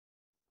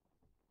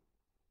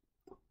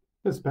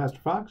This is Pastor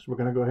Fox. We're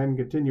going to go ahead and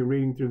continue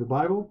reading through the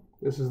Bible.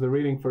 This is the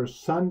reading for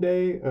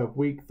Sunday of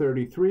week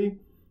 33,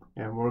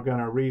 and we're going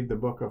to read the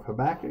book of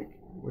Habakkuk,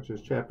 which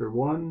is chapter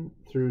 1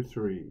 through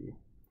 3.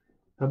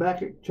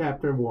 Habakkuk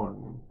chapter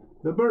 1.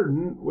 The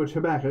burden which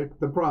Habakkuk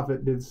the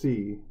prophet did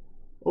see.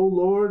 O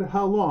Lord,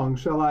 how long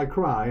shall I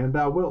cry, and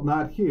thou wilt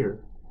not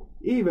hear?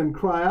 Even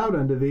cry out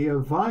unto thee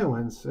of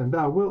violence, and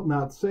thou wilt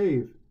not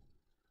save.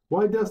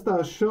 Why dost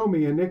thou show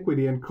me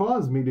iniquity, and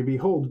cause me to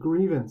behold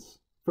grievance?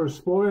 For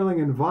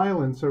spoiling and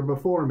violence are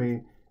before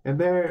me, and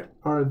there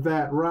are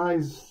that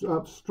rise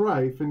up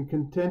strife and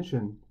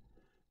contention.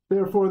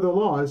 Therefore the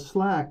law is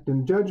slacked,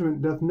 and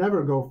judgment doth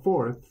never go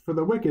forth, for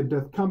the wicked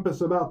doth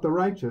compass about the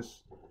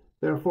righteous.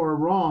 Therefore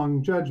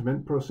wrong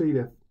judgment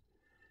proceedeth.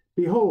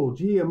 Behold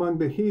ye among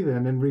the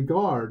heathen, and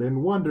regard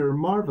and wonder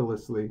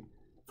marvelously.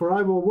 For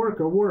I will work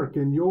a work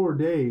in your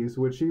days,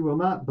 which ye will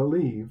not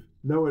believe,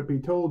 though it be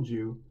told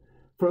you.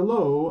 For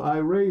lo, I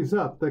raise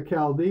up the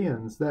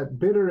Chaldeans, that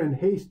bitter and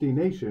hasty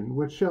nation,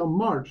 which shall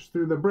march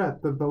through the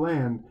breadth of the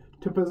land,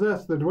 to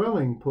possess the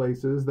dwelling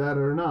places that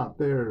are not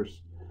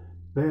theirs.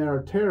 They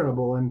are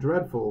terrible and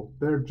dreadful.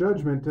 Their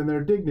judgment and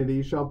their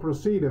dignity shall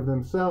proceed of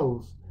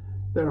themselves.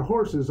 Their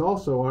horses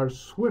also are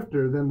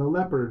swifter than the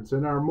leopards,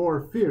 and are more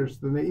fierce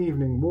than the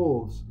evening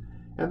wolves.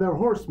 And their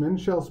horsemen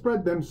shall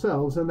spread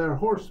themselves, and their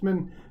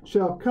horsemen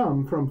shall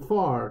come from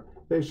far.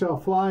 They shall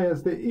fly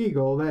as the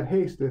eagle that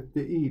hasteth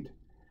to eat.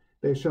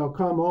 They shall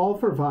come all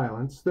for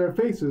violence. Their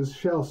faces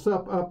shall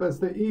sup up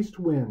as the east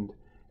wind,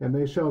 and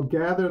they shall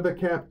gather the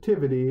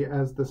captivity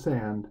as the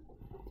sand.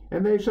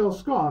 And they shall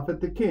scoff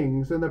at the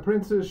kings, and the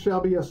princes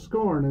shall be a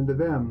scorn unto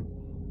them.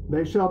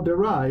 They shall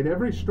deride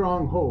every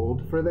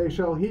stronghold, for they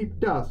shall heap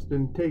dust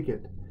and take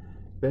it.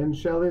 Then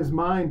shall his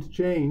mind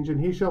change,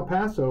 and he shall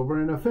pass over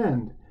and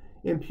offend,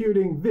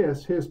 imputing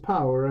this his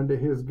power unto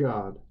his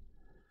God.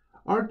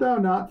 Art thou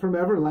not from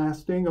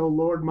everlasting, O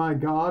Lord my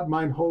God,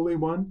 mine Holy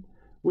One?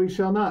 We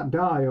shall not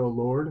die, O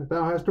Lord.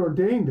 Thou hast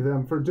ordained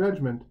them for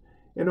judgment,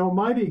 and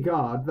Almighty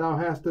God, thou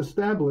hast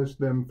established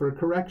them for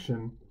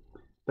correction.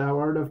 Thou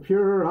art of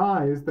purer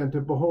eyes than to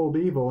behold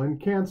evil, and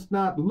canst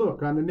not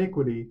look on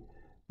iniquity.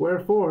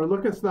 Wherefore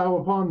lookest thou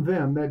upon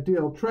them that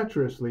deal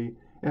treacherously,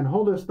 and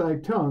holdest thy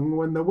tongue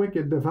when the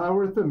wicked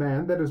devoureth a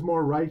man that is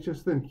more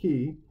righteous than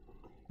he?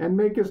 And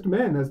makest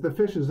men as the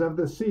fishes of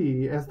the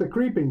sea, as the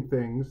creeping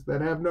things, that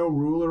have no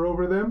ruler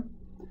over them?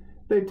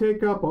 They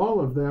take up all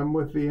of them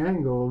with the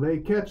angle, they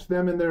catch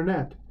them in their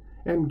net,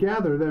 and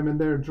gather them in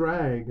their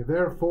drag.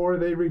 Therefore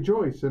they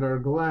rejoice and are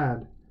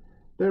glad.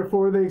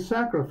 Therefore they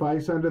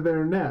sacrifice unto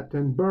their net,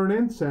 and burn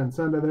incense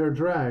unto their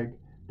drag,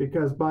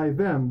 because by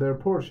them their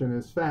portion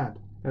is fat,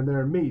 and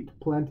their meat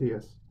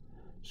plenteous.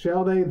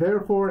 Shall they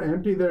therefore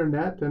empty their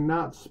net, and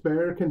not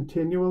spare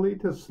continually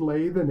to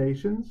slay the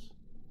nations?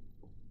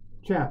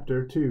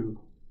 Chapter 2.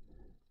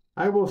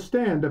 I will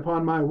stand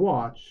upon my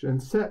watch,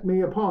 and set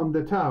me upon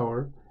the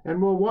tower,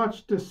 and will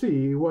watch to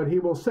see what he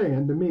will say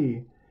unto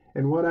me,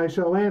 and what I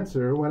shall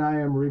answer when I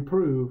am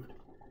reproved.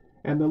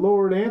 And the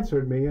Lord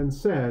answered me, and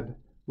said,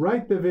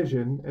 Write the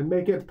vision, and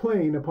make it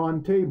plain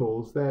upon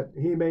tables, that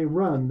he may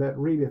run that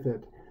readeth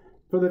it.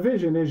 For the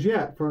vision is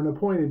yet for an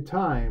appointed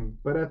time,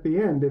 but at the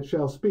end it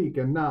shall speak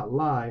and not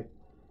lie.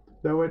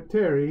 Though it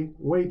tarry,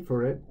 wait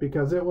for it,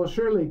 because it will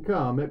surely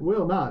come, it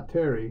will not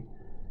tarry.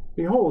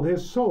 Behold,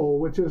 his soul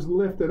which is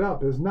lifted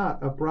up is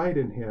not upright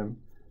in him,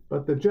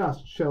 but the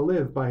just shall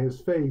live by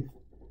his faith.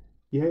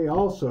 Yea,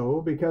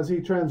 also, because he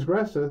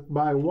transgresseth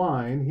by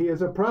wine, he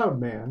is a proud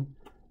man,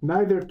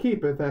 neither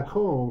keepeth at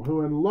home,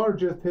 who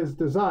enlargeth his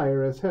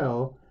desire as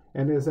hell,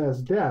 and is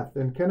as death,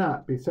 and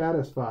cannot be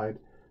satisfied,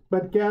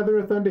 but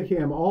gathereth unto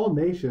him all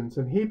nations,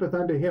 and heapeth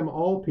unto him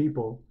all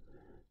people.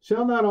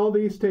 Shall not all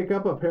these take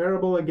up a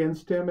parable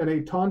against him, and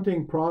a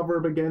taunting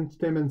proverb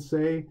against him, and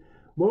say,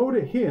 Woe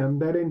to him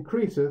that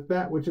increaseth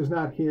that which is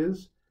not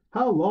his?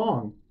 How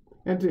long?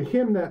 And to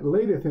him that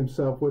ladeth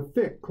himself with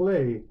thick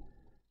clay.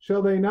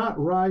 Shall they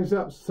not rise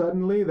up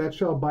suddenly that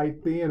shall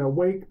bite thee, and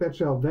awake that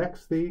shall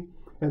vex thee?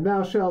 And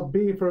thou shalt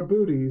be for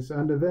booties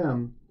unto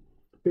them.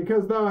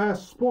 Because thou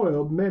hast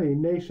spoiled many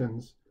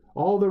nations,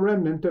 all the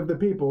remnant of the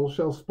people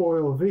shall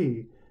spoil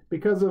thee,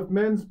 because of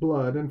men's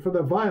blood, and for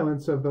the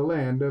violence of the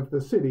land, of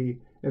the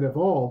city, and of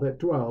all that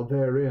dwell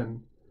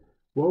therein.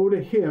 Woe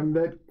to him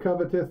that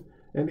coveteth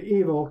an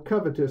evil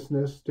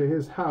covetousness to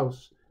his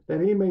house, that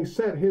he may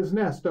set his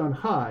nest on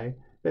high,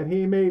 that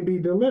he may be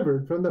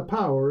delivered from the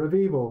power of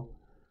evil.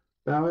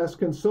 Thou hast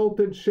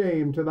consulted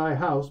shame to thy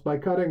house by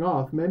cutting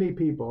off many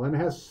people, and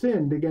hast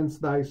sinned against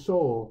thy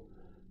soul.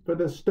 For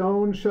the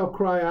stone shall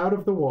cry out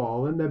of the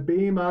wall, and the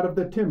beam out of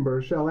the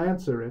timber shall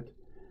answer it.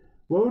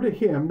 Woe to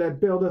him that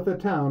buildeth a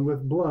town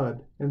with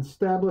blood, and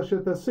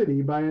stablisheth a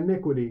city by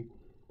iniquity.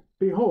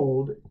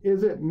 Behold,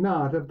 is it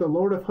not of the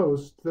Lord of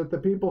hosts that the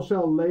people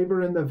shall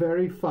labor in the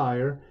very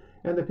fire,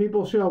 and the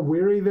people shall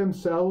weary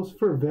themselves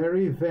for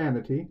very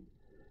vanity?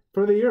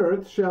 For the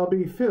earth shall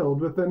be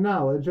filled with the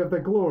knowledge of the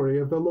glory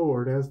of the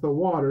Lord, as the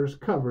waters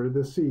cover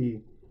the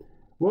sea.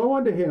 Woe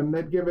unto him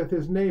that giveth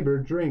his neighbor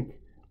drink,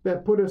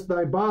 that puttest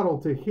thy bottle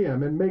to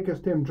him, and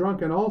makest him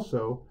drunken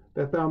also,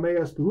 that thou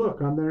mayest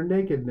look on their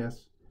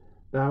nakedness.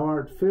 Thou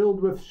art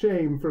filled with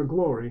shame for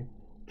glory.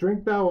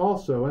 Drink thou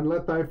also, and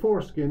let thy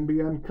foreskin be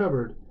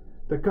uncovered.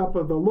 The cup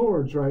of the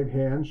Lord's right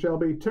hand shall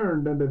be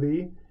turned unto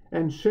thee,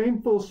 and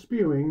shameful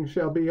spewing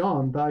shall be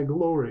on thy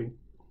glory.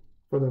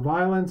 For the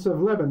violence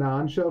of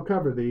Lebanon shall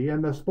cover thee,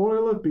 and the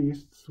spoil of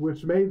beasts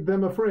which made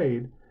them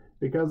afraid,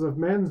 because of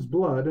men's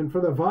blood, and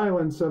for the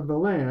violence of the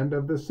land,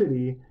 of the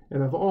city,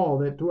 and of all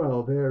that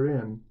dwell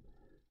therein.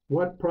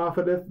 What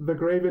profiteth the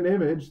graven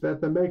image that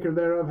the maker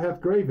thereof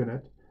hath graven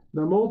it,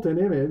 the molten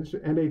image,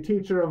 and a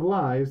teacher of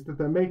lies, that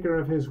the maker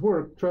of his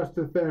work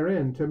trusteth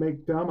therein to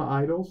make dumb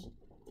idols?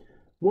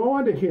 Woe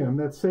unto him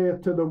that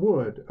saith to the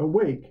wood,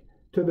 Awake,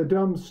 to the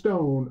dumb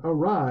stone,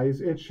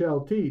 Arise, it shall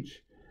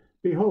teach.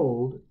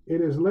 Behold, it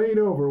is laid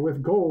over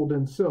with gold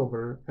and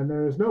silver, and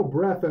there is no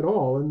breath at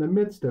all in the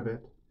midst of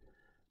it.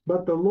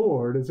 But the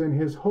Lord is in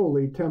his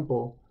holy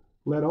temple.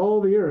 Let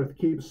all the earth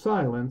keep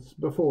silence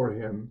before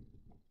him.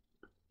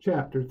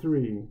 Chapter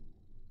 3.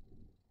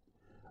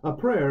 A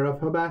prayer of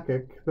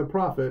Habakkuk the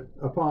prophet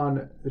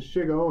upon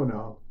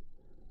Shigionoth.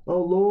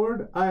 O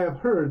Lord, I have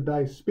heard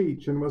thy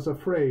speech and was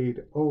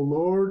afraid. O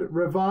Lord,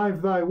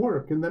 revive thy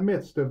work in the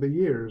midst of the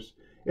years.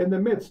 In the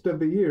midst of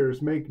the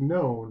years make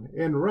known.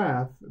 In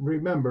wrath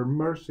remember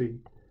mercy.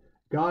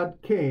 God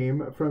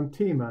came from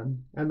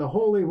Teman, and the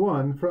Holy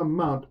One from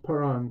Mount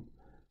Paran.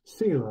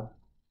 Selah.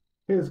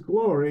 His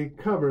glory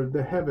covered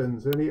the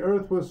heavens, and the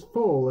earth was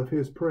full of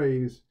his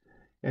praise.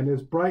 And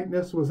his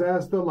brightness was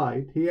as the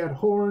light. He had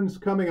horns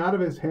coming out of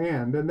his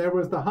hand, and there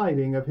was the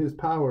hiding of his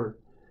power.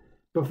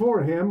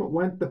 Before him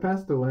went the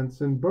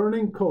pestilence, and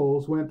burning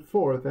coals went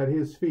forth at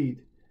his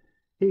feet.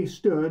 He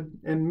stood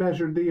and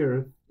measured the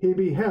earth. He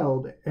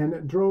beheld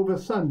and drove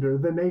asunder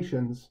the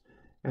nations,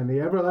 and the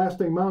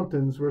everlasting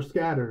mountains were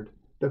scattered.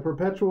 The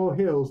perpetual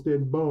hills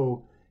did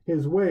bow.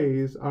 His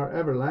ways are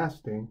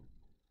everlasting.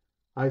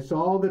 I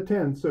saw the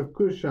tents of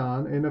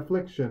Cushan in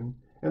affliction,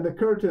 and the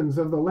curtains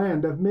of the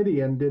land of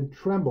Midian did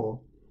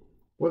tremble.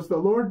 Was the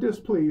Lord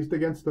displeased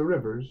against the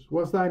rivers?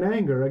 Was thine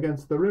anger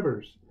against the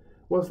rivers?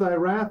 Was thy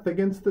wrath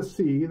against the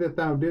sea, that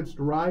thou didst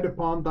ride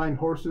upon thine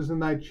horses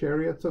and thy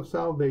chariots of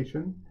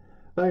salvation?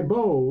 Thy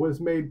bow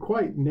was made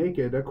quite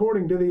naked,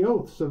 according to the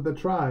oaths of the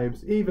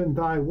tribes, even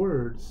thy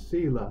words,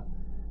 Selah.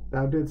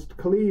 Thou didst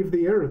cleave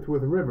the earth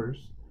with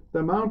rivers.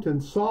 The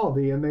mountains saw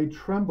thee, and they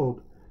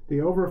trembled.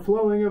 The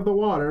overflowing of the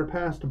water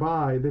passed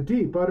by. The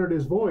deep uttered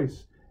his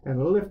voice,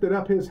 and lifted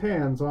up his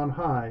hands on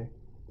high.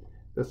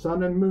 The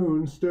sun and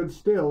moon stood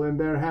still in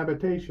their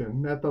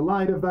habitation. At the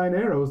light of thine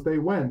arrows they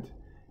went,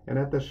 and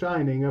at the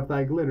shining of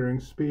thy glittering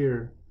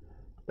spear.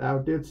 Thou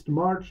didst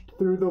march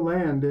through the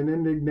land in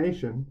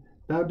indignation.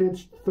 Thou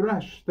didst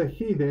thresh the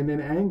heathen in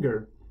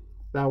anger.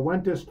 Thou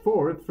wentest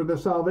forth for the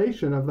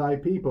salvation of thy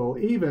people,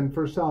 even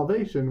for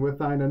salvation with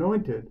thine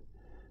anointed.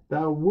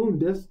 Thou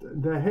woundest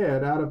the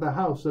head out of the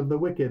house of the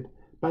wicked,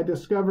 by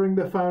discovering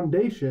the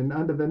foundation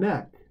under the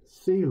neck,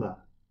 Selah.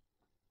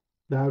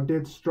 Thou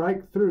didst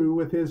strike through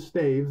with his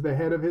staves the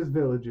head of his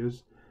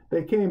villages.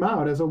 They came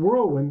out as a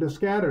whirlwind to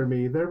scatter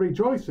me. Their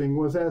rejoicing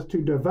was as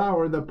to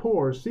devour the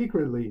poor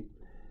secretly.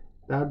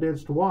 Thou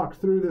didst walk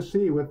through the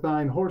sea with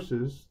thine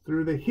horses,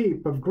 through the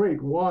heap of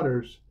great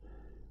waters.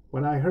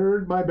 When I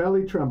heard, my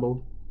belly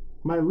trembled.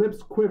 My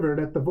lips quivered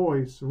at the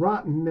voice.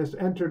 Rottenness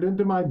entered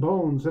into my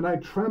bones, and I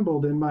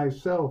trembled in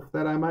myself,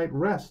 that I might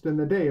rest in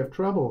the day of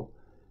trouble.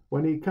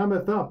 When he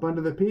cometh up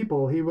unto the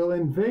people, he will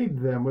invade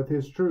them with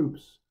his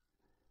troops.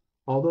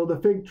 Although the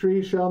fig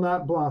tree shall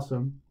not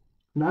blossom,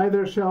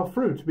 neither shall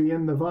fruit be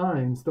in the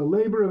vines, the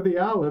labor of the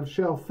olive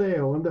shall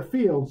fail, and the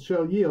fields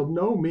shall yield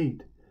no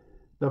meat.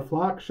 The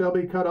flock shall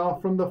be cut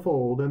off from the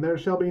fold, and there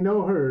shall be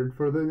no herd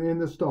in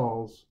the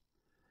stalls.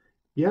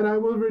 Yet I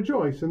will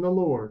rejoice in the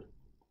Lord.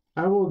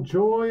 I will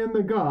joy in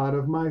the God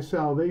of my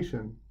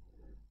salvation.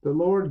 The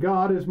Lord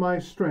God is my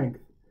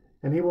strength,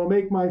 and he will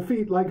make my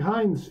feet like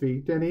hinds'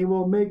 feet, and he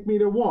will make me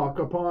to walk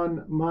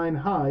upon mine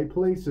high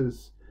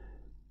places.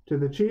 To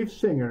the chief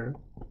singer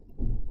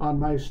on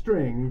my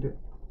stringed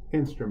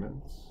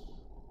instruments.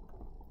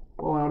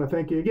 Well, I want to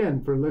thank you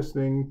again for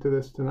listening to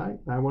this tonight.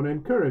 I want to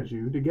encourage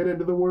you to get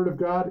into the Word of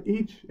God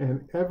each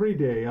and every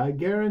day. I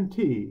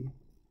guarantee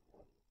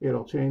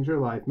it'll change your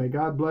life. May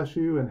God bless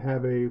you and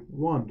have a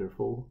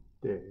wonderful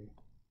day.